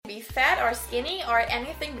fat or skinny or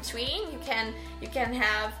anything between. You can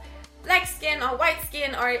have black skin or white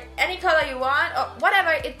skin or any color you want or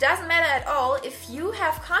whatever. It doesn't matter at all. If you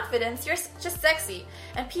have confidence, you're just sexy,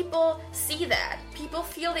 and people see that. People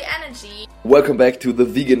feel the energy. Welcome back to the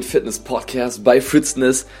Vegan Fitness Podcast by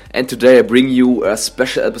Fritzness, and today I bring you a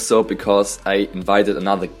special episode because I invited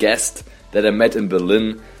another guest that I met in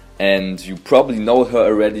Berlin, and you probably know her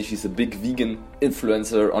already. She's a big vegan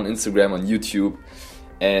influencer on Instagram, on YouTube,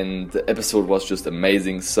 and the episode was just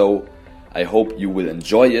amazing, so I hope you will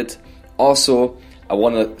enjoy it. Also, I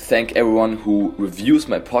want to thank everyone who reviews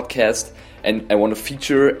my podcast, and I want to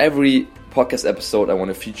feature every podcast episode. I want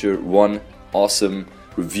to feature one awesome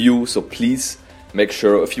review, so please make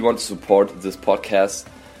sure, if you want to support this podcast,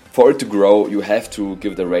 for it to grow, you have to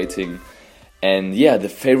give it a rating. And yeah, the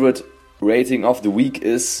favorite rating of the week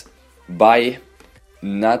is by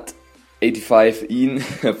Nut85Ian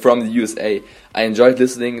from the USA. I enjoyed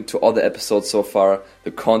listening to all the episodes so far.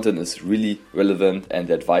 The content is really relevant and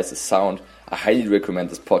the advice is sound. I highly recommend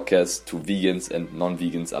this podcast to vegans and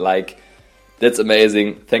non-vegans alike. That's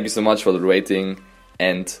amazing. Thank you so much for the rating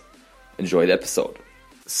and enjoy the episode.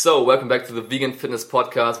 So, welcome back to the Vegan Fitness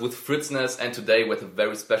Podcast with Fritzness, and today with a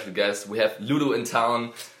very special guest. We have Lulu in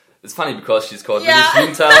town. It's funny because she's called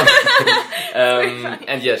Lulusdreamtown.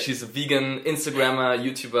 And yeah, she's a vegan Instagrammer,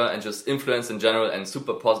 YouTuber, and just influencer in general, and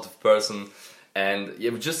super positive person. And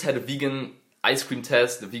yeah, we just had a vegan ice cream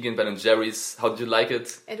test, the vegan Ben & Jerry's. How did you like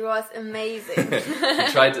it? It was amazing. We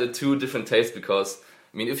tried two different tastes because,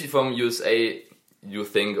 I mean, if you're from USA, you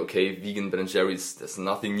think, okay, vegan Ben & Jerry's, there's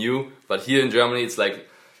nothing new. But here in Germany, it's like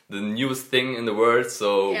the newest thing in the world.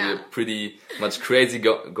 So we're pretty much crazy,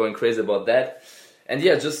 going crazy about that. And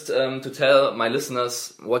yeah, just to tell my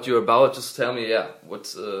listeners what you're about, just tell me,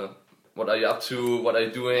 what are you up to, what are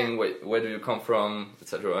you doing, where do you come from,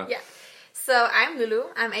 etc. Yeah, so I'm Lulu,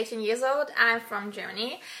 I'm 18 years old, I'm from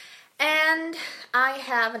Germany, and I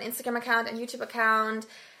have an Instagram account and YouTube account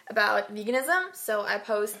about veganism, so I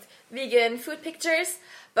post vegan food pictures,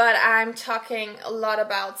 but I'm talking a lot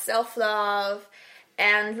about self-love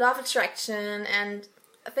and love attraction and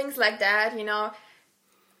things like that, you know,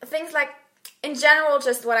 things like, in general,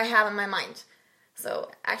 just what I have in my mind.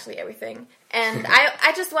 So, actually everything. And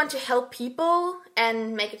I just want to help people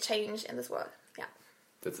and make a change in this world. Yeah.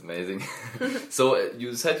 That's amazing. So,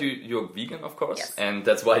 you said you're vegan, of course. Yes. And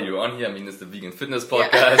that's why you're on here. I mean, it's the Vegan Fitness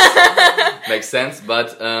Podcast. Yeah. Makes sense.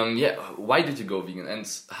 But, why did you go vegan and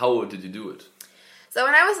how did you do it? So,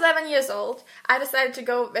 when I was 11 years old, I decided to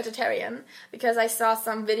go vegetarian because I saw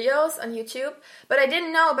some videos on YouTube. But I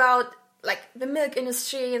didn't know about like the milk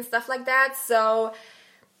industry and stuff like that, so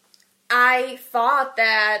I thought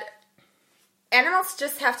that animals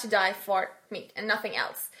just have to die for meat and nothing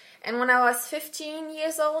else. And when I was 15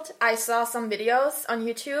 years old, I saw some videos on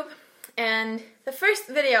YouTube, and the first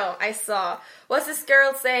video I saw was this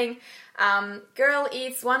girl saying, girl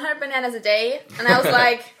eats 100 bananas a day, and I was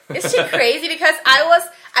like, is she crazy? Because I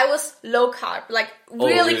was low carb, like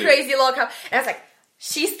really crazy low carb, and I was like,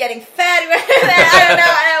 she's getting fat. I don't know.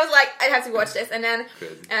 And I was like, I have to watch this. And then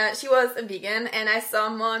she was a vegan, and I saw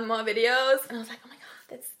more and more videos, and I was like, oh my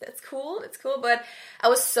god, that's cool. It's cool. But I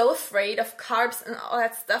was so afraid of carbs and all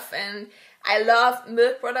that stuff, and I love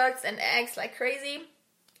milk products and eggs like crazy.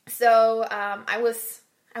 So I was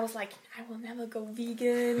like, I will never go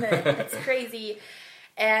vegan. That's crazy.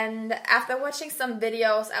 And after watching some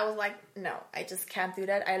videos, I was like, no, I just can't do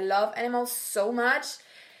that. I love animals so much.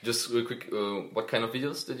 Just real quick, what kind of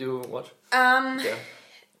videos did you watch?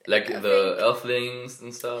 Like the Earthlings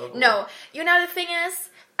and stuff? No. You know, the thing is,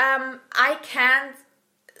 I can't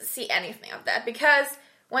see anything of that because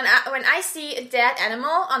when I see a dead animal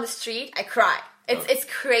on the street, I cry. It's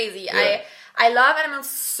crazy. Yeah. I love animals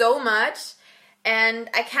so much, and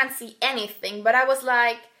I can't see anything. But I was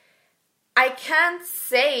like, I can't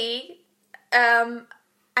say, I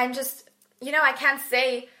can't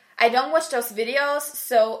say, I don't watch those videos,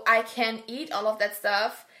 so I can eat all of that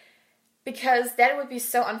stuff because that would be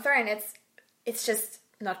so unfair, and it's just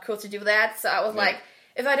not cool to do that. So I was like,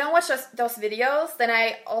 if I don't watch those videos, then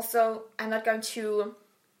I'm not going to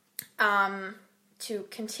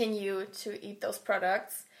continue to eat those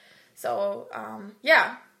products. So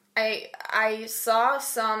I saw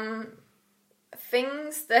some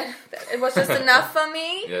things that it was just enough for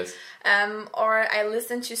me. Yes. Or I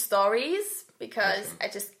listened to stories because I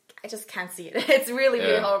just can't see it. It's really,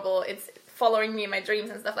 really horrible. It's following me in my dreams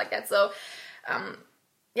and stuff like that. So,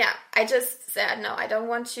 I just said, no, I don't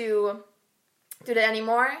want to do that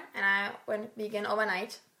anymore. And I went vegan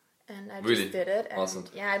overnight. And I just did it. And awesome.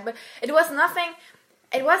 Yeah, but it was nothing.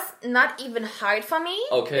 It was not even hard for me.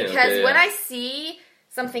 Because when I see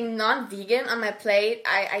something non-vegan on my plate,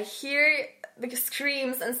 I hear the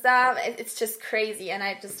screams and stuff. It's just crazy, and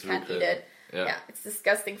I just can't eat it. Yeah, it's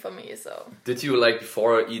disgusting for me. So, did you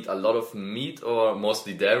before eat a lot of meat or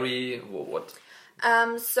mostly dairy? What?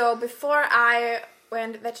 So before I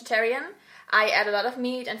went vegetarian, I ate a lot of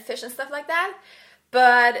meat and fish and stuff like that.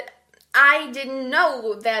 But I didn't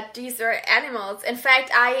know that these are animals. In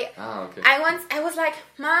fact, I was like,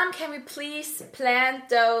 Mom, can we please plant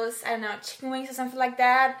those, I don't know, chicken wings or something like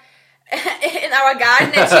that in our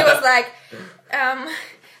garden? And she was like,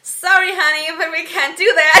 sorry, honey, but we can't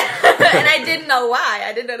do that. And I didn't know why.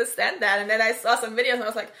 I didn't understand that. And then I saw some videos and I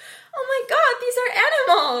was like, oh my God, these are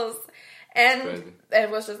animals. And it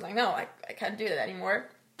was just like, no, I can't do that anymore.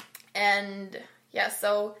 And yeah,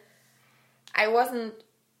 so I wasn't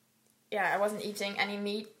eating any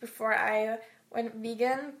meat before I went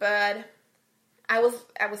vegan, but I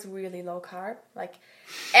was really low carb, like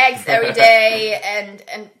eggs every day and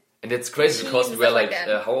it's crazy because we were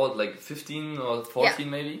how old, 15 or 14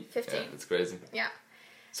 maybe? 15. Yeah, it's crazy. Yeah.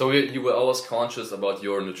 So you were always conscious about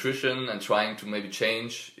your nutrition and trying to maybe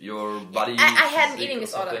change your body? I had an eating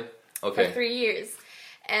disorder for 3 years.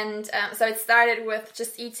 And so it started with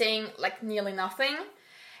just eating nearly nothing.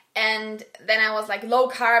 And then I was low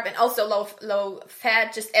carb and also low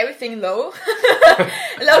fat, just everything low.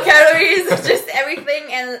 Low calories, just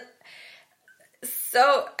everything. And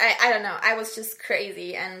so I don't know, I was just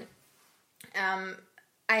crazy. And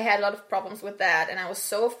I had a lot of problems with that. And I was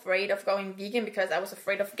so afraid of going vegan because I was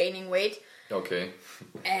afraid of gaining weight. Okay.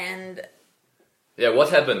 And yeah, what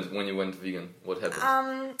happened when you went vegan? What happened?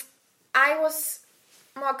 I was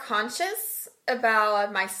more conscious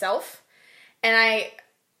about myself. And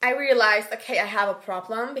I realized, okay, I have a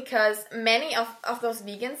problem because many of those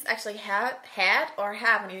vegans actually had or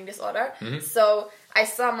have an eating disorder. Mm-hmm. So I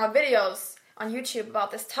saw more videos on YouTube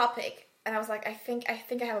about this topic, and I was like, I think I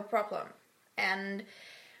have a problem. And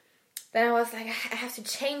then I was like, I have to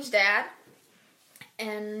change that.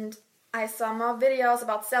 And I saw more videos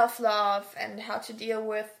about self-love and how to deal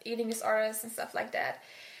with eating disorders and stuff like that.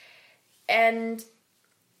 And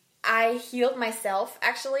I healed myself,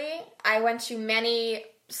 actually. I went to many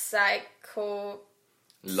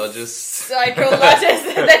psychologists. That's such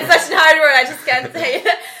a hard word, I just can't say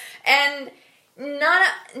it. And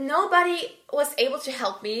nobody was able to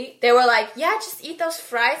help me. They were like, yeah, just eat those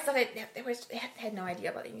fries. So they had no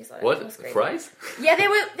idea about eating disorder. What? Fries? Yeah, they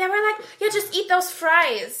were like, yeah, just eat those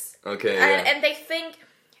fries. Okay. And they think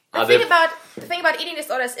the thing about eating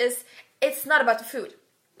disorders is it's not about the food.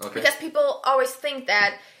 Okay. Because people always think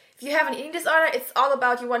that if you have an eating disorder, it's all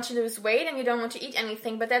about you want to lose weight and you don't want to eat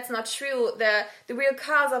anything, but that's not true. The real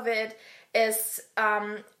cause of it is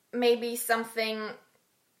maybe something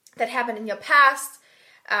that happened in your past,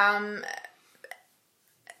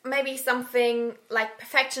 maybe something like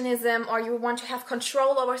perfectionism, or you want to have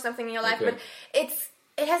control over something in your life, but it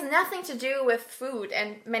has nothing to do with food,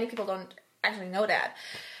 and many people don't actually know that.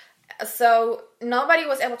 So nobody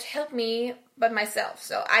was able to help me but myself.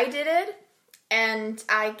 So I did it. And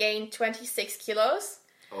I gained 26 kilos.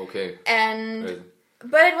 Okay.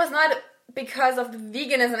 But it was not because of the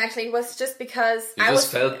veganism, actually. It was just because I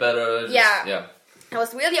felt better. Yeah. I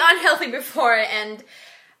was really unhealthy before. And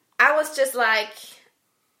I was just like,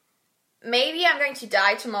 maybe I'm going to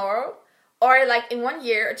die tomorrow. Or in 1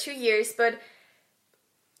 year or 2 years. But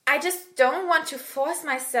I just don't want to force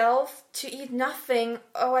myself to eat nothing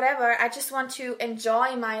or whatever. I just want to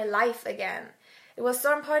enjoy my life again. It was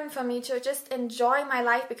so important for me to just enjoy my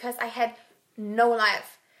life because I had no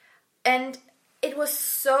life. And it was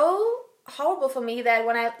so horrible for me that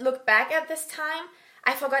when I look back at this time,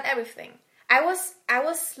 I forgot everything. I was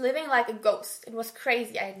living like a ghost. It was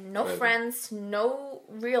crazy. I had no friends, no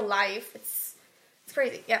real life. It's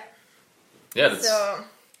crazy, yeah. Yeah,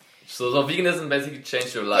 so veganism basically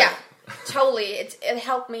changed your life. Yeah, totally. It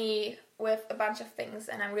helped me with a bunch of things,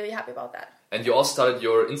 and I'm really happy about that. And you also started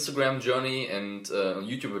your Instagram journey and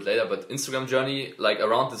YouTube a bit later, but Instagram journey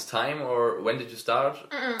around this time, or when did you start?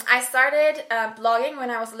 I started blogging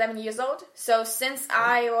when I was 11 years old. So since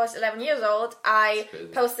I was 11 years old, I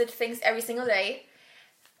posted things every single day.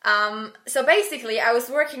 So basically, I was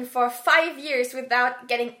working for 5 years without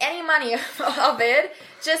getting any money of it,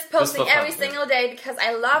 just posting every single day because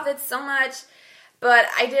I loved it so much. But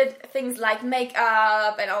I did things like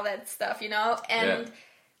makeup and all that stuff, and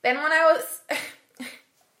then when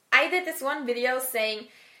I did this one video saying,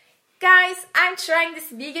 guys, I'm trying this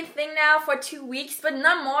vegan thing now for 2 weeks, but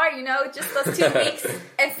not more, just those 2 weeks.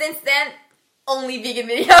 And since then, only vegan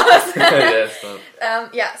videos.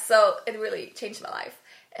 So it really changed my life.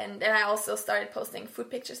 And then I also started posting food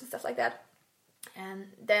pictures and stuff like that. And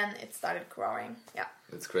then it started growing,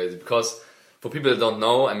 It's crazy because for people that don't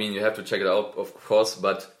know, I mean, you have to check it out, of course,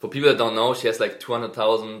 but for people that don't know, she has like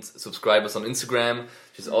 200,000 subscribers on Instagram.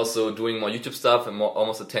 She's also doing more YouTube stuff and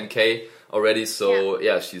almost a 10K already. So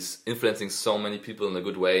yeah, she's influencing so many people in a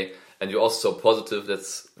good way. And you're also so positive.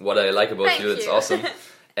 That's what I like about you. It's awesome.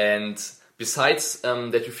 And besides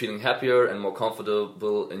that you're feeling happier and more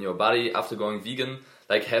comfortable in your body after going vegan,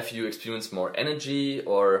 like have you experienced more energy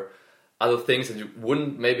or other things that you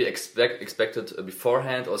wouldn't maybe expected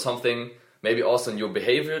beforehand, or something maybe also in your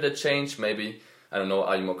behavior that changed? Maybe, I don't know,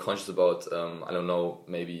 are you more conscious about, I don't know,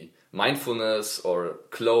 maybe mindfulness or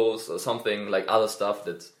clothes or something like other stuff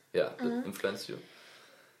that, that influenced you?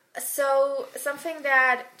 So something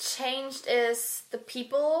that changed is the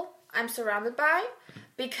people I'm surrounded by,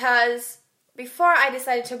 because before I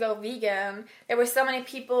decided to go vegan, there were so many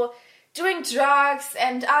people doing drugs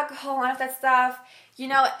and alcohol and all of that stuff, you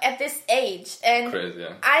know, at this age. And crazy,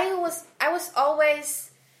 yeah. I was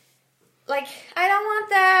always like, I don't want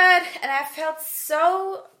that, and I felt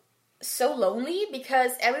so lonely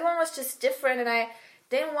because everyone was just different, and I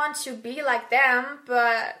didn't want to be like them,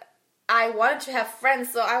 but I wanted to have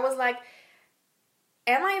friends. So I was like,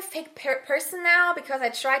 am I a fake person now because I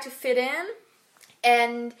try to fit in?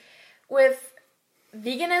 And with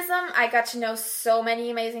veganism, I got to know so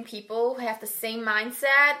many amazing people who have the same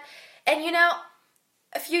mindset. And you know,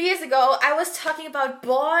 a few years ago, I was talking about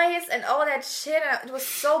boys and all that shit, and it was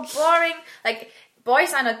so boring. Like,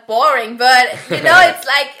 boys are not boring, but, you know, it's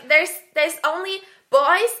like, there's only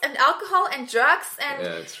boys and alcohol and drugs and,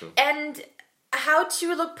 yeah, it's true. And how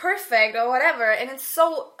to look perfect or whatever, and it's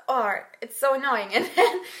so annoying.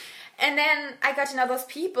 And then I got to know those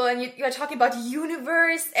people, and you're talking about the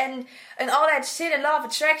universe and all that shit and law of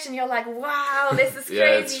attraction. You're like, wow, this is yeah,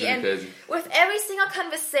 crazy. It's really and crazy. With every single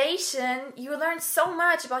conversation, you learn so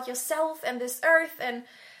much about yourself and this earth, and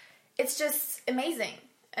it's just amazing.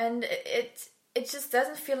 And it just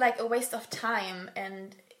doesn't feel like a waste of time,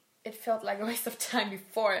 and it felt like a waste of time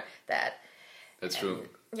before that. That's true.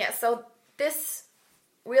 Yeah, so this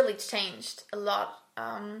really changed a lot.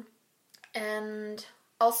 And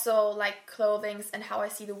also like clothing and how I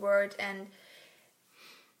see the world, and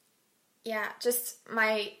yeah, just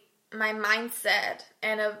my mindset,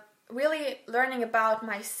 and really learning about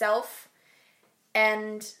myself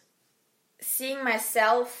and seeing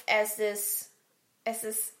myself as this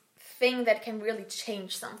thing that can really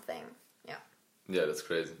change something. Yeah, that's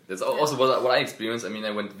crazy. That's also what I experienced. I mean, I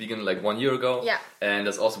went vegan like 1 year ago. Yeah. And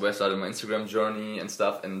that's also where I started my Instagram journey and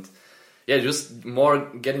stuff. And yeah, just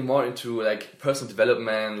getting more into like personal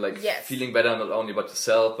development, like feeling better not only about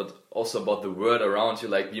yourself, but also about the world around you,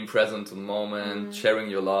 like being present in the moment, sharing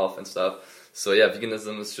your love and stuff. So yeah,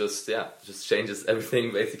 veganism is just changes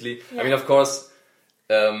everything basically. Yeah. I mean, of course,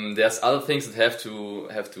 there's other things that have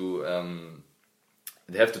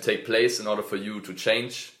to take place in order for you to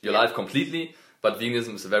change your life completely. But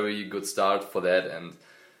veganism is a very good start for that, and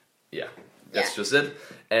that's just it.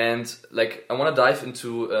 And like, I want to dive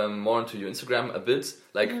into more into your Instagram a bit.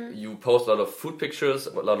 Like, you post a lot of food pictures,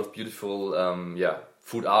 a lot of beautiful,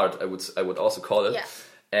 food art. I would also call it. Yeah.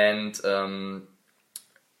 And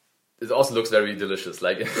it also looks very delicious.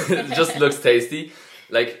 Like, it just looks tasty.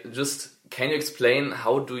 Like, just can you explain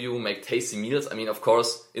how do you make tasty meals? I mean, of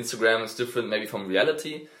course, Instagram is different maybe from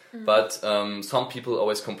reality. But some people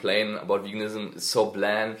always complain about veganism. It's so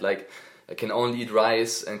bland. Like, I can only eat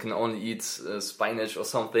rice and can only eat spinach or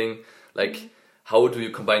something. Like, how do you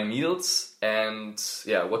combine meals? And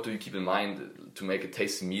what do you keep in mind to make a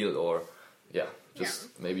tasty meal? Or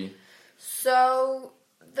maybe. So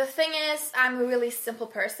the thing is, I'm a really simple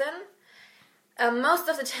person. Most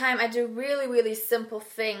of the time, I do really, really simple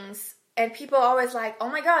things. And people are always like, oh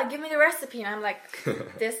my god, give me the recipe. And I'm like,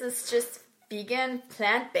 this is just vegan,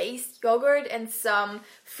 plant-based yogurt and some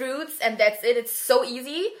fruits, and that's it. It's so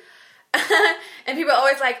easy. And people are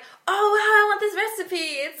always like, oh wow, I want this recipe.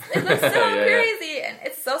 It looks so crazy. And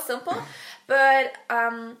it's so simple. But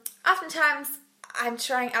oftentimes I'm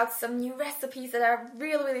trying out some new recipes that are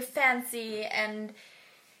really, really fancy and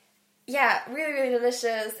really, really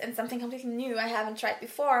delicious, and something completely new I haven't tried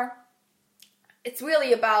before. It's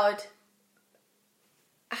really about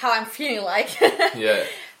how I'm feeling like.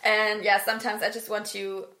 And sometimes I just want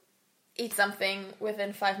to eat something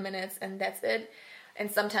within 5 minutes, and that's it.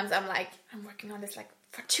 And sometimes I'm like, I'm working on this like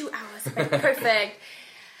for 2 hours, like perfect.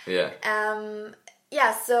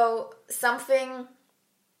 So something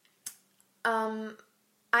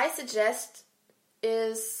I suggest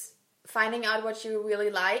is finding out what you really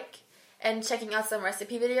like and checking out some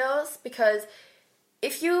recipe videos, because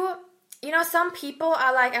if you know, some people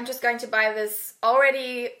are like, I'm just going to buy this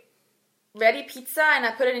already ready pizza and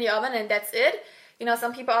I put it in the oven and that's it.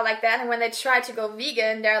 some people are like that, and when they try to go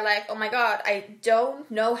vegan, they're like, oh my god, I don't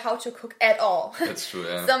know how to cook at all. That's true,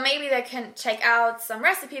 yeah. So maybe they can check out some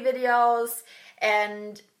recipe videos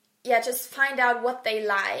and just find out what they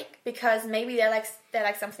like, because maybe they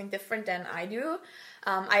like something different than I do.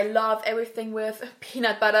 I love everything with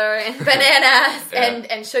peanut butter and bananas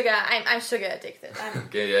and sugar. I'm sugar addicted.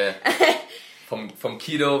 Okay, yeah. From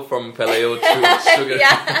keto, from paleo to sugar.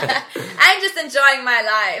 Yeah. I'm just enjoying my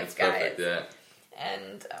life, That's guys. perfect, yeah.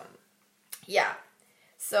 And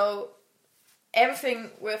so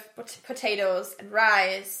everything with potatoes and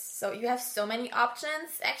rice. So you have so many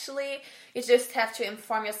options, actually. You just have to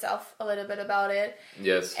inform yourself a little bit about it.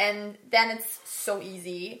 Yes. And then it's so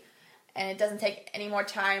easy. And it doesn't take any more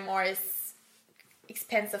time or is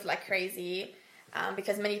expensive like crazy.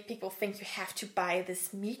 Because many people think you have to buy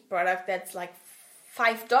this meat product that's like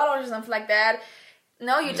 $5 or something like that.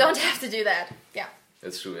 No, you don't have to do that. Yeah.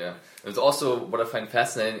 That's true, yeah. It's also, what I find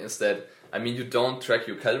fascinating is that, I mean, you don't track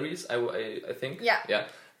your calories, I think. Yeah. Yeah.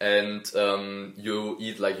 And you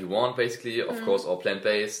eat like you want, basically, of course, all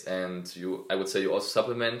plant-based. And I would say you also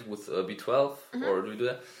supplement with B12, or do you do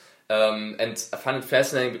that? And I find it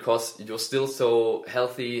fascinating because you're still so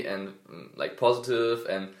healthy and like positive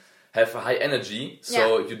and have a high energy.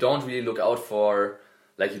 So you don't really look out for,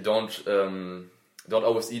 like, you don't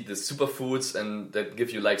always eat the superfoods and that give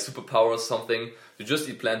you like superpowers or something. You just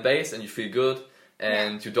eat plant-based and you feel good,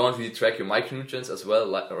 and you don't really track your micronutrients as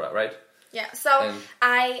well, right? Yeah, so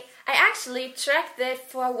I actually tracked it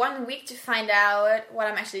for 1 week to find out what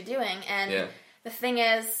I'm actually doing, and the thing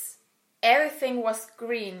is, everything was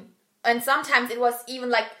green, and sometimes it was even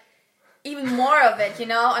more of it,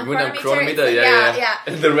 on chronometer, yeah.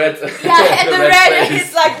 And the red, and the red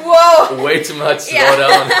is like, whoa, way too much. Slow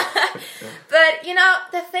down. But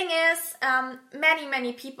the thing is,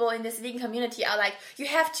 many people in this vegan community are like, you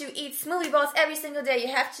have to eat smoothie bowls every single day. You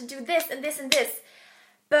have to do this and this and this.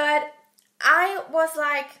 But I was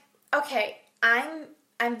like, okay, I'm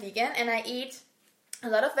vegan and I eat a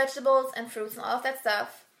lot of vegetables and fruits and all of that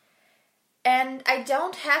stuff. And I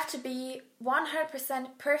don't have to be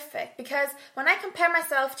 100% perfect, because when I compare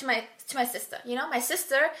myself to my sister, my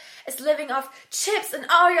sister is living off chips and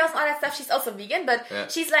Oreos and all that stuff. She's also vegan, but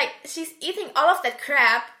she's eating all of that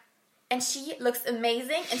crap, and she looks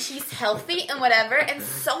amazing and she's healthy and whatever. And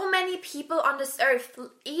so many people on this earth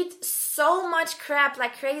eat so much crap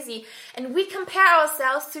like crazy, and we compare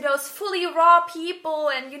ourselves to those fully raw people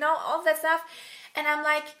and all of that stuff. And I'm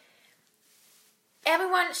like,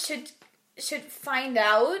 everyone should find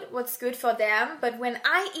out what's good for them, but when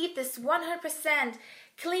I eat this 100%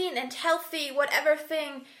 clean and healthy whatever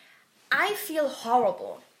thing, I feel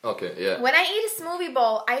horrible. Okay, yeah. When I eat a smoothie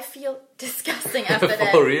bowl, I feel disgusting after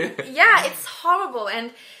that. Oh, really? Yeah, it's horrible,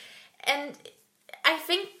 and I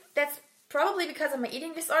think that's probably because of my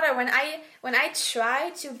eating disorder. When I try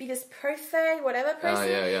to be this perfect whatever person,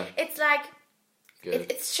 it's like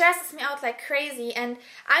it stresses me out like crazy, and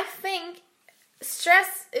I think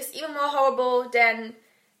stress is even more horrible than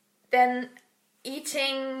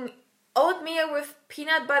eating oatmeal with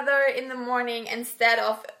peanut butter in the morning instead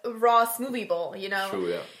of a raw smoothie bowl, True,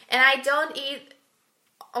 yeah. And I don't eat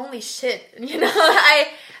only shit,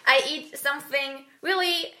 I eat something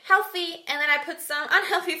really healthy, and then I put some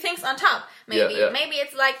unhealthy things on top. Maybe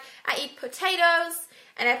it's like I eat potatoes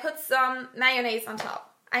and I put some mayonnaise on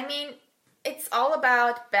top. I mean, it's all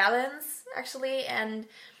about balance, actually, and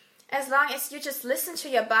as long as you just listen to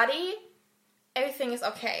your body, everything is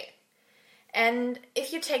okay. And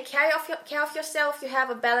if you take care of yourself, you have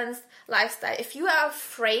a balanced lifestyle. If you are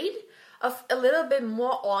afraid of a little bit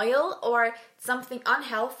more oil or something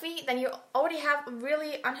unhealthy, then you already have a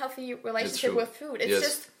really unhealthy relationship with food.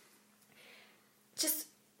 It's just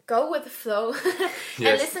go with the flow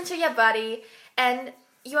and listen to your body. And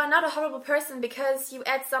you are not a horrible person because you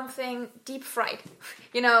add something deep fried,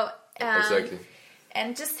 Exactly.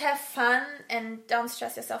 And just have fun and don't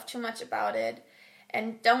stress yourself too much about it.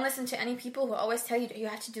 And don't listen to any people who always tell you that you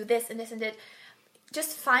have to do this and this and that.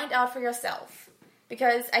 Just find out for yourself.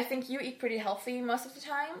 Because I think you eat pretty healthy most of the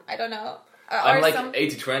time. I don't know. I'm like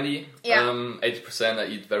 80-20. 80% I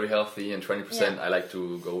eat very healthy, and 20% I like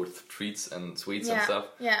to go with treats and sweets and stuff.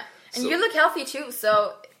 Yeah. And you look healthy too,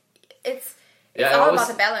 so it's all about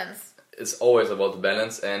the balance. It's always about the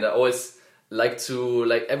balance, and I always like to,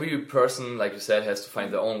 like, every person, like you said, has to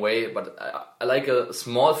find their own way, but I like a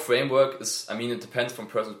small framework. It depends from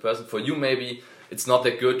person to person. For you, maybe it's not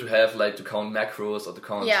that good to have, like, to count macros or to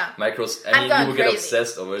count micros. You will get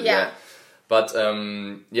obsessed over it. Yeah. But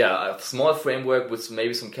a small framework with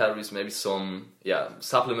maybe some calories, maybe some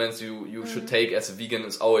supplements you should take as a vegan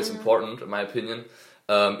is always important, in my opinion.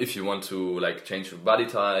 If you want to like change your body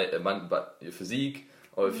type, your physique,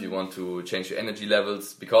 or if you want to change your energy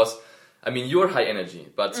levels, because I mean you're high energy,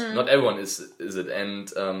 but not everyone is it.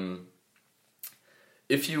 And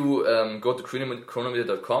if you go to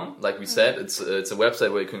chronometer.com, like we said, it's a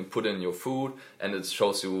website where you can put in your food and it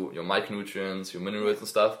shows you your micronutrients, your minerals and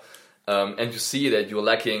stuff. And you see that you're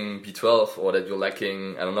lacking B12 or that you're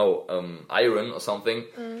lacking, I don't know, iron or something.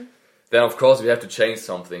 Then of course you have to change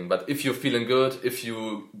something. But if you're feeling good, if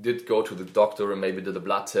you did go to the doctor and maybe did a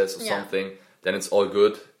blood test or something, then it's all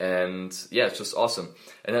good. And yeah, it's just awesome.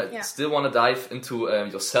 And I still want to dive into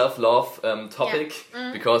your self-love topic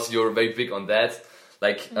because you're very big on that.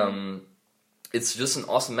 Like, it's just an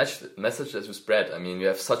awesome message that you spread. I mean, you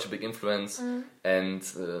have such a big influence, and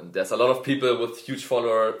there's a lot of people with huge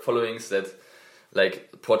followings that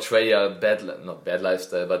like portray a not bad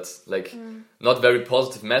lifestyle, but like not very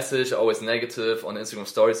positive message, always negative on Instagram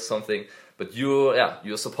stories or something. But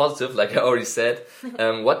you're so positive, like I already said.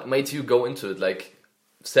 What made you go into it? Like,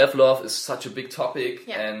 self-love is such a big topic,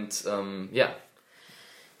 and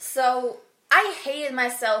So I hated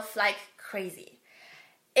myself like crazy.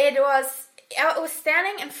 I was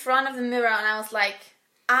standing in front of the mirror and I was like,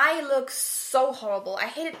 I look so horrible. I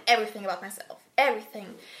hated everything about myself.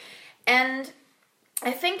 Everything. And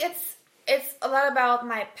I think it's a lot about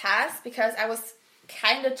my past because I was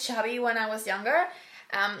kind of chubby when I was younger.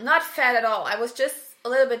 Not fat at all. I was just a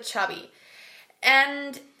little bit chubby.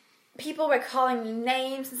 And people were calling me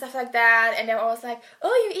names and stuff like that. And they were always like,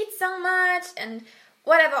 oh, you eat so much and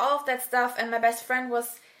whatever, all of that stuff. And my best friend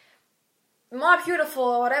was more beautiful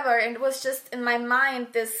or whatever, and it was just in my mind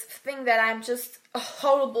this thing that I'm just a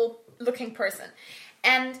horrible looking person.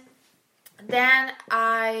 And then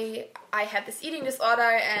I had this eating disorder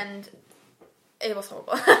and it was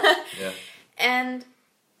horrible. And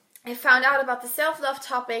I found out about the self-love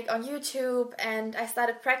topic on YouTube and I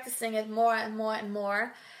started practicing it more and more and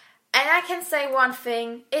more. And I can say one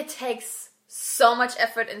thing, it takes so much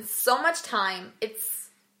effort and so much time. It's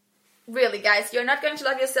really, guys, you're not going to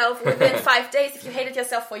love yourself within 5 days if you hated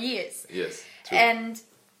yourself for years. Yes, true. And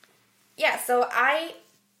so I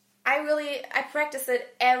practice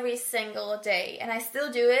it every single day, and I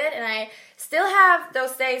still do it, and I still have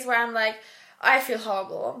those days where I'm like, I feel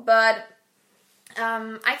horrible. But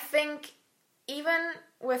I think even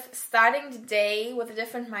with starting the day with a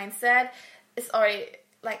different mindset, it's already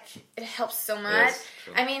like it helps so much. Yes,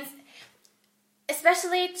 true. I mean,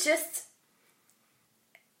 especially just.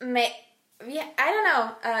 Make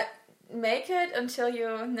it until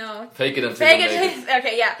you know. Fake it until you make it.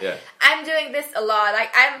 Okay, yeah. I'm doing this a lot.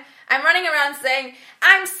 Like I'm running around saying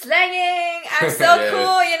I'm slanging, I'm so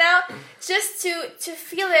cool, you know, just to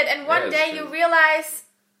feel it. And one day you realize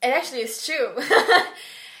it actually is true.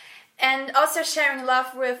 And also sharing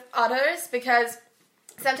love with others, because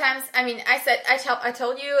sometimes, I mean, I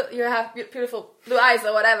told you have beautiful blue eyes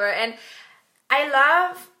or whatever, and I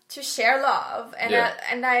love to share love,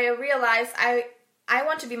 and I realized I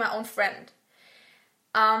want to be my own friend.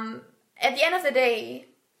 At the end of the day,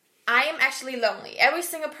 I am actually lonely. Every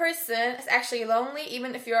single person is actually lonely,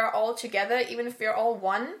 even if you're all together, even if you're all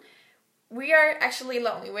one. We are actually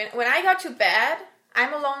lonely. When I go to bed,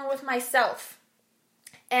 I'm alone with myself.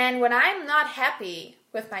 And when I'm not happy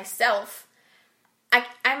with myself,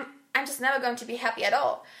 I'm just never going to be happy at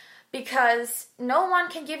all. Because no one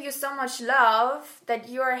can give you so much love that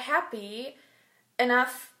you're happy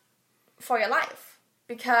enough for your life.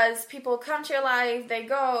 Because people come to your life, they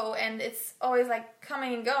go, and it's always like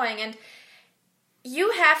coming and going. And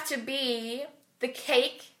you have to be the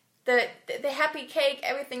cake, the happy cake,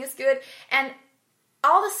 everything is good. And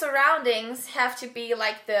all the surroundings have to be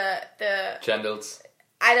like the candles.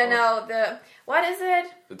 I don't know, what is it?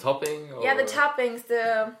 The topping? Or? Yeah, the toppings,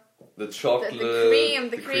 the chocolate,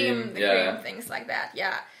 the cream, things like that.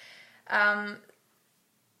 Yeah,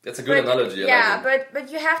 that's a good analogy.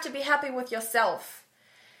 But you have to be happy with yourself,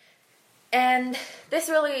 and this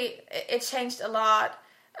really it changed a lot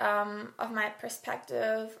of my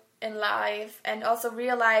perspective in life, and also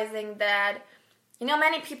realizing that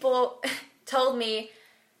many people told me,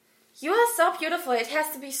 you are so beautiful, it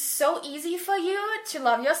has to be so easy for you to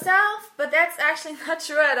love yourself, but that's actually not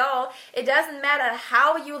true at all. It doesn't matter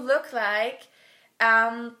how you look like.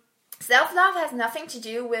 Self-love has nothing to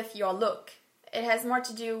do with your look. It has more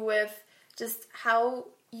to do with just how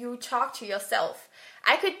you talk to yourself.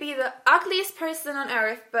 I could be the ugliest person on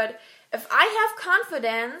earth, but if I have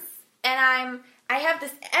confidence and I have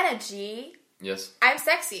this energy, I'm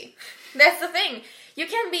sexy. That's the thing. You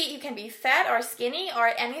can be fat or skinny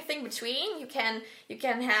or anything between. You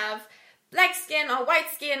can have black skin or white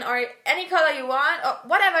skin or any color you want or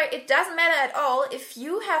whatever, it doesn't matter at all. If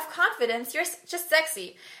you have confidence, you're just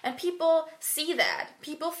sexy. And people see that.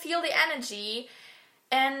 People feel the energy.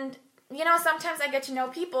 And, you know, sometimes I get to know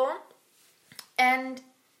people and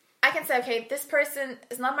I can say, okay, this person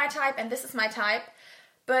is not my type and this is my type.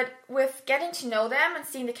 But with getting to know them and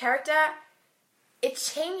seeing the character, it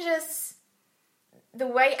changes the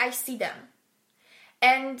way I see them.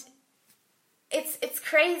 And it's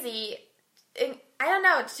crazy. I don't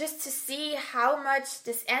know, just to see how much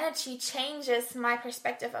this energy changes my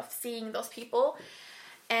perspective of seeing those people.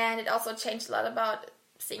 And it also changed a lot about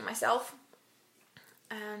seeing myself.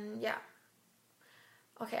 And yeah.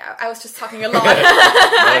 Okay, I was just talking a lot.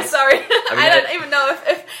 I'm sorry. I don't even know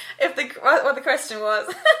what the question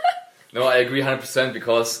was. No, I agree 100%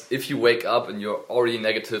 because if you wake up and you're already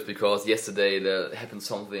negative because yesterday there happened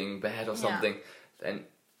something bad or something, then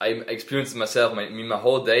I experienced it myself. My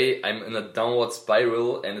whole day I'm in a downward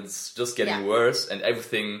spiral and it's just getting worse and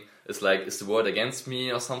everything is like, is the world against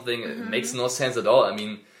me or something? It makes no sense at all. I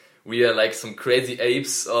mean, we are like some crazy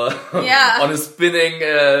apes on a spinning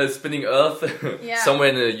earth somewhere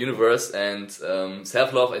in the universe, and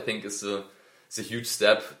self-love I think is a huge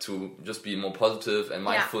step to just be more positive and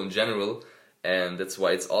mindful in general, and that's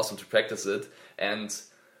why it's awesome to practice it. And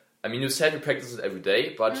I mean, you said you practice it every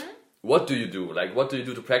day, but what do you do? Like, what do you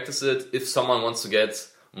do to practice it if someone wants to get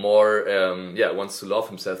more, wants to love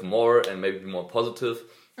himself more and maybe be more positive?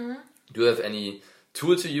 Do you have any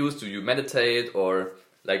tool to use? Do you meditate, or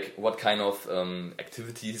like what kind of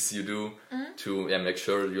activities you do to make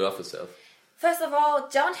sure you love yourself? First of all,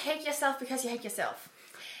 don't hate yourself because you hate yourself.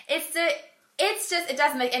 It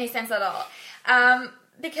doesn't make any sense at all.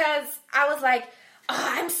 Because I was like,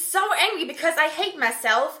 I'm so angry because I hate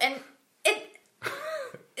myself, and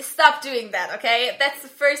stop doing that, okay? That's the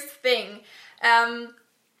first thing.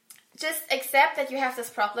 Just accept that you have this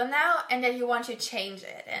problem now and that you want to change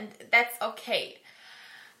it, and that's okay.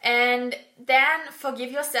 And then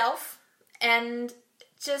forgive yourself, and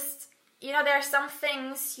just, you know, there are some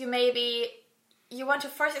things you want to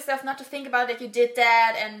force yourself not to think about that you did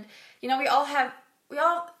that, and, you know,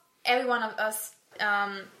 every one of us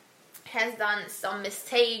has done some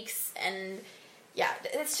mistakes, and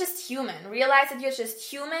it's just human. Realize that you're just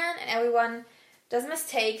human and everyone does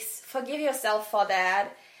mistakes. Forgive yourself for that,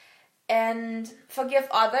 and forgive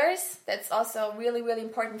others. That's also a really, really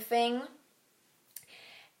important thing.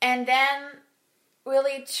 And then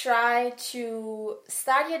really try to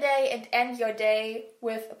start your day and end your day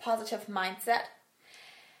with a positive mindset.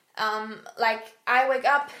 Like, I wake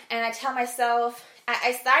up and I tell myself,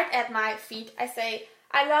 I start at my feet. I say,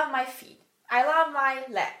 I love my feet. I love my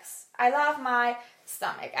legs. I love my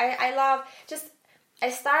stomach. I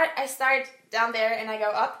start down there and I go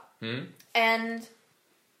up. And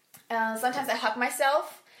sometimes I hug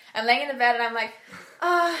myself. I'm laying in the bed and I'm like,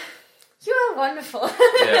 you are wonderful.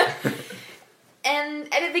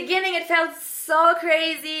 And at the beginning it felt so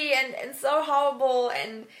crazy and so horrible,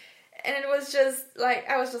 and it was just like,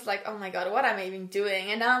 I was just like, oh my god, what am I even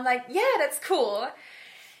doing? And now I'm like, yeah, that's cool.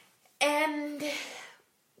 And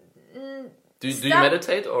do you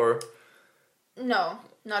meditate, or? No,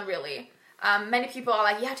 not really. Many people are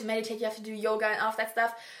like, you have to meditate, you have to do yoga and all of that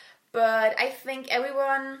stuff. But I think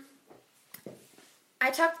I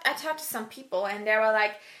talked to some people and they were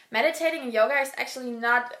like, meditating and yoga is actually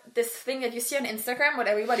not this thing that you see on Instagram, what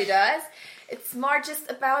everybody does. It's more just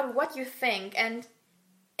about what you think. And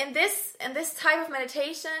in this type of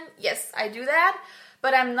meditation, yes, I do that,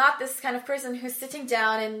 but I'm not this kind of person who's sitting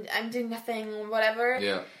down and I'm doing nothing, whatever.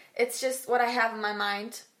 Yeah. It's just what I have in my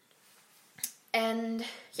mind. And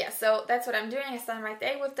so that's what I'm doing. I start my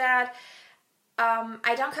day with that.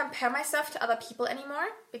 I don't compare myself to other people anymore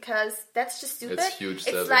because that's just stupid. It's huge.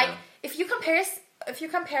 It's like if you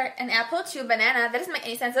compare an apple to a banana, that doesn't make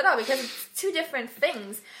any sense at all because it's two different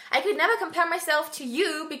things. I could never compare myself to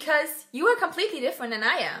you because you are completely different than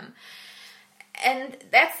I am. And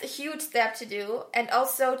that's a huge step to do. And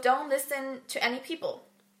also, don't listen to any people.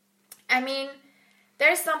 I mean,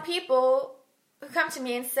 there's some people who come to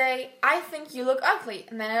me and say, I think you look ugly.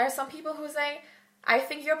 And then there are some people who say, I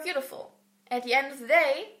think you're beautiful. At the end of the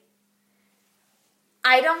day,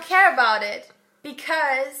 I don't care about it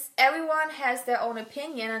because everyone has their own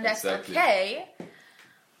opinion and that's okay.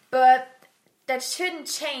 But that shouldn't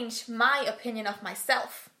change my opinion of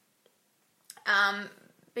myself.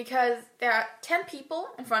 Because there are 10 people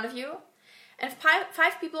in front of you and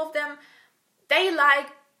five people of them, they like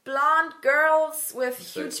blonde girls with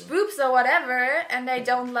huge boobs or whatever, and they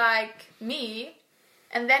don't like me.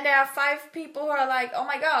 And then there are 5 people who are like, oh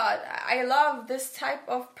my god, I love this type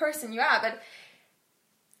of person you are. But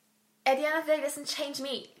at the end of the day, it doesn't change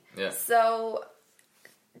me. Yeah. So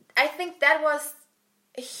I think that was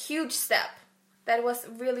a huge step. That was a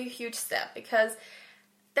really huge step, because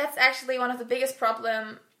that's actually one of the biggest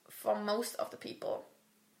problem for most of the people.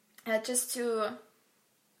 Just to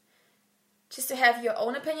have your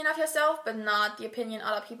own opinion of yourself, but not the opinion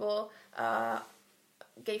other people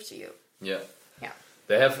gave to you. Yeah. Yeah.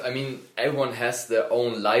 They have, I mean, everyone has their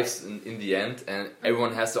own lives in the end, and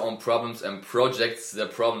everyone has their own problems and projects their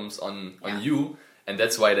problems on you, and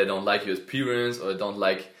that's why they don't like your appearance, or they don't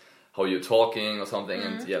like how you're talking or something.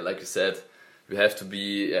 And yeah, like you said, you have to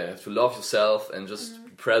have to love yourself and just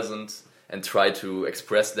be present and try to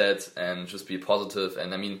express that and just be positive.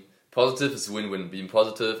 And I mean, positive is win-win. Being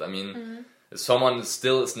positive, I mean, if someone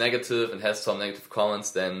still is negative and has some negative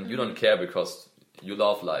comments, then you don't care, because you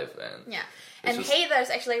love life. And yeah. And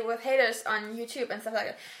haters, actually, with haters on YouTube and stuff like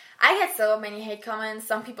that, I had so many hate comments.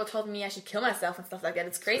 Some people told me I should kill myself and stuff like that.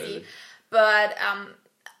 It's crazy. But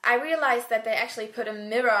I realized that they actually put a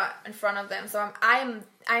mirror in front of them. So I'm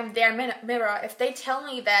their mirror. If they tell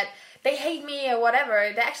me that they hate me or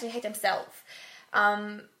whatever, they actually hate themselves.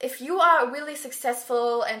 If you are a really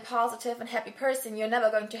successful and positive and happy person, you're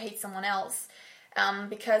never going to hate someone else.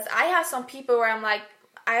 Because I have some people where I'm like,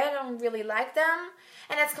 I don't really like them,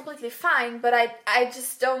 and that's completely fine, but I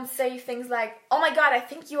just don't say things like, oh my god, I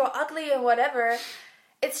think you are ugly or whatever.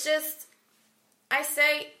 It's just, I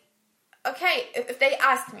say, okay, if they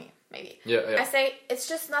ask me, maybe. Yeah. I say, it's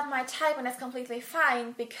just not my type, and that's completely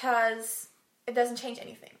fine, because it doesn't change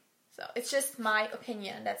anything. So it's just my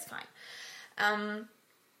opinion, and that's fine.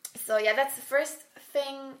 So yeah, that's the first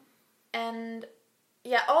thing. And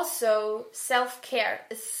yeah, also self-care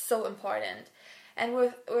is so important. And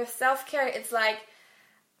with self-care, it's like,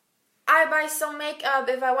 I buy some makeup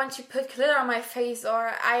if I want to put glitter on my face,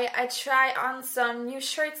 or I try on some new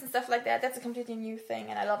shirts and stuff like that. That's a completely new thing,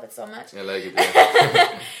 and I love it so much. I like it,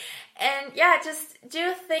 yeah. And yeah, just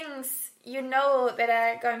do things you know that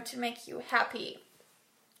are going to make you happy.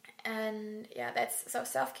 And yeah, so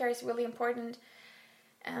self-care is really important.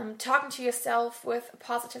 Talking to yourself with a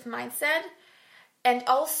positive mindset, and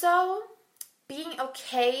also being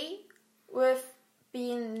okay with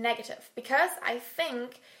being negative, because I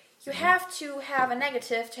think you have to have a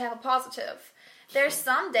negative to have a positive. There's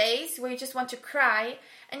some days where you just want to cry,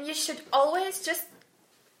 and you should always just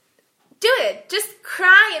do it. Just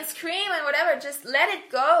cry and scream and whatever. Just let it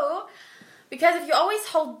go, because if you always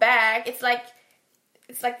hold back, it's like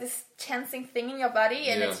this tensing thing in your body,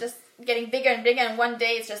 and it's just getting bigger and bigger, and one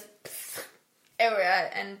day it's just everywhere,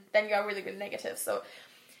 and then you are really, really negative. So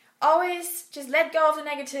always just let go of the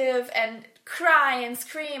negative and cry and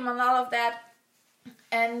scream and all of that.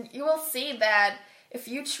 And you will see that if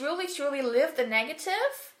you truly, truly live the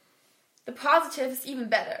negative, the positive is even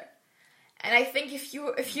better. And I think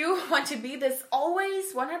if you want to be this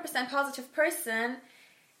always 100% positive person,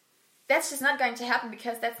 that's just not going to happen,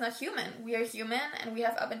 because that's not human. We are human, and we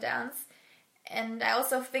have up and downs. And I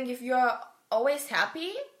also think if you're always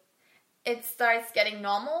happy, it starts getting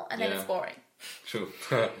normal, and then it's boring. True.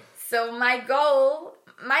 So my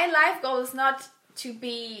life goal is not to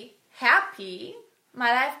be happy.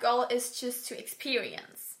 My life goal is just to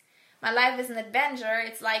experience. My life is an adventure.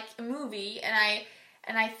 It's like a movie, and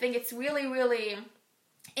I think it's really, really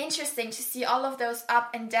interesting to see all of those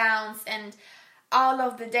up and downs, and all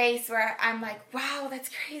of the days where I'm like, wow, that's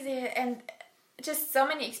crazy, and just so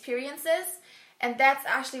many experiences. And that's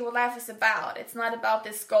actually what life is about. It's not about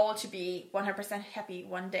this goal to be 100% happy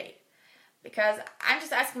one day. Because I'm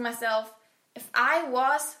just asking myself, if I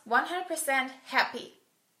was 100% happy,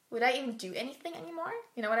 would I even do anything anymore?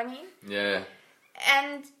 You know what I mean? Yeah.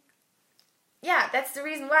 And yeah, that's the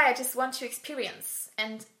reason why I just want to experience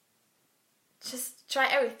and just try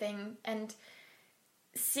everything and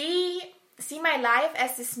see my life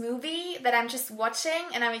as this movie that I'm just watching,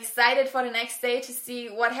 and I'm excited for the next day to see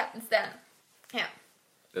what happens then. Yeah.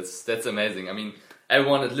 That's amazing. I mean,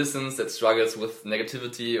 everyone that listens that struggles with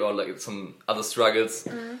negativity or like some other struggles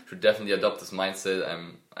should definitely adopt this mindset.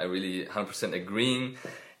 I really 100% agreeing.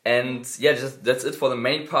 And yeah, just that's it for the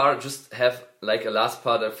main part. Just have like a last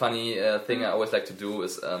part, a funny thing I always like to do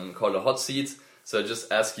is called a hot seat. So I just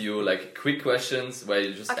ask you like quick questions where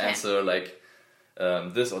you just answer like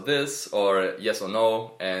this or yes or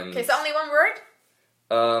no. And okay, so only one word?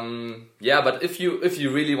 Yeah, but if you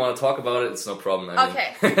really want to talk about it, it's no problem. I mean.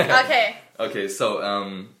 Okay. Okay,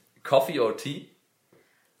 so coffee or tea?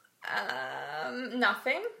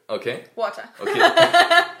 Nothing. Okay. Water. Okay.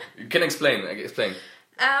 You can explain.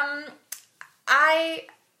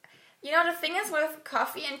 The thing is with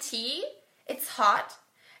coffee and tea, it's hot,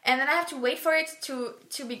 and then I have to wait for it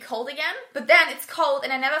to be cold again. But then it's cold,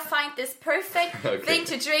 and I never find this perfect thing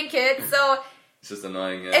to drink it. So it's just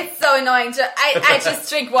annoying. Yeah. It's so annoying. I just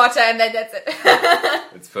drink water, and then that's it.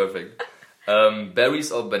 It's perfect.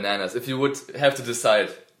 Berries or bananas? If you would have to decide.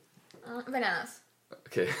 Bananas.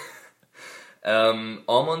 Okay.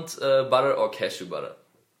 Almond butter or cashew butter?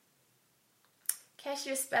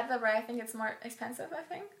 Cashew is better, but I think it's more expensive, I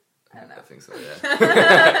think. I don't know. I think so,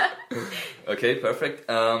 yeah. Okay, perfect.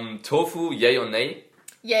 Tofu, yay or nay?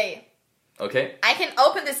 Yay. Okay. I can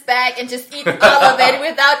open this bag and just eat all of it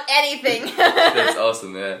without anything. That's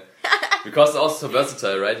awesome, yeah. Because it's also so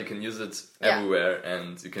versatile, right? You can use it everywhere,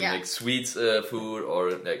 and you can make sweet food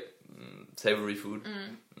or like savory food.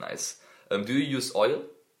 Nice. Do you use oil?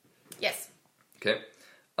 Yes. Okay.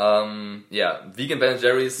 Vegan Ben &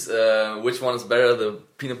 Jerry's, which one is better, the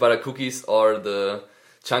peanut butter cookies or the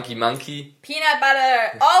chunky monkey? Peanut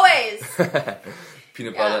butter, always!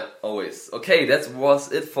 Peanut butter, always. Okay, that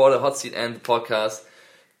was it for the Hot Seat and the podcast.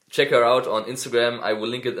 Check her out on Instagram. I will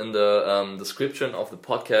link it in the description of the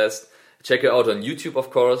podcast. Check her out on YouTube, of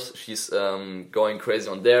course. She's going crazy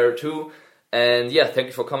on there too. And yeah, thank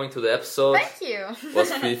you for coming to the episode. Thank you. It was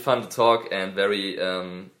pretty fun to talk and very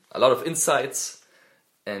a lot of insights.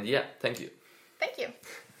 And yeah, thank you. Thank you.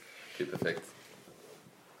 Okay, perfekt.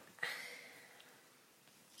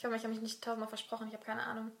 Ich hoffe, ich habe mich nicht tausendmal versprochen. Ich habe keine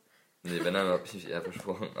Ahnung. Nee, wenn, dann habe ich mich eher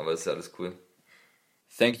versprochen. Aber ist ja alles cool.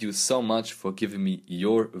 Thank you so much for giving me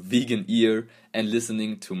your vegan ear and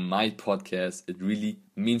listening to my podcast. It really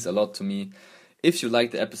means a lot to me. If you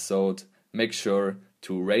like the episode, make sure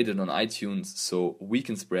to rate it on iTunes so we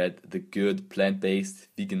can spread the good plant-based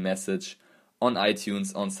vegan message on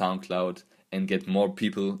iTunes, on SoundCloud, and get more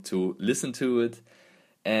people to listen to it.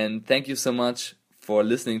 And thank you so much for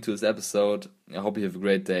listening to this episode. I hope you have a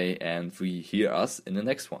great day, and we hear us in the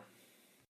next one.